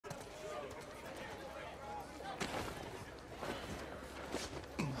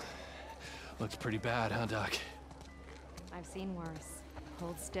Looks pretty bad, huh, Doc? I've seen worse.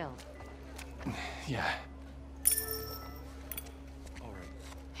 Hold still. Yeah.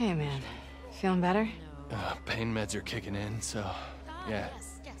 Hey, man. Feeling better? Pain meds are kicking in, so... yeah.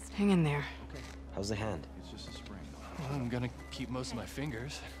 Hang in there. How's the hand? Well, I'm gonna keep most of my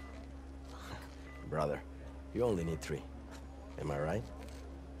fingers. Brother, you only need 3. Am I right?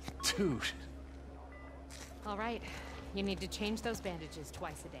 Dude. All right. You need to change those bandages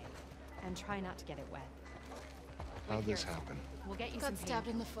twice a day. And try not to get it wet. How'd this happen? We'll get you Got some pain stabbed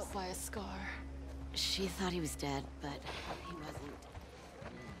in the pills. foot by a scar. She thought he was dead, but he wasn't. You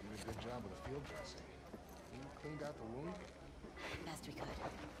did a good job with the field dressing. You cleaned out the wound? Best we could.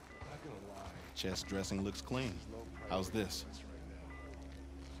 Not gonna lie. Chest dressing looks clean. How's this? Soon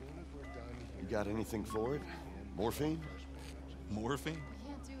as we're done here, You got anything for it? Morphine? Morphine?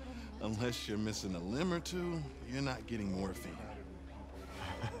 Can't do it on the Unless you're missing a limb or two, you're not getting morphine.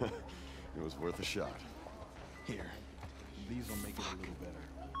 It was worth a shot. Here, these will make it a little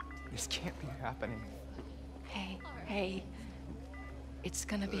better. This can't be happening. Hey. It's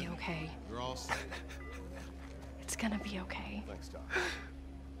gonna be okay. You're all set. It's gonna be okay. Thanks,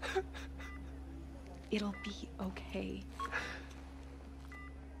 Doc. It'll be okay.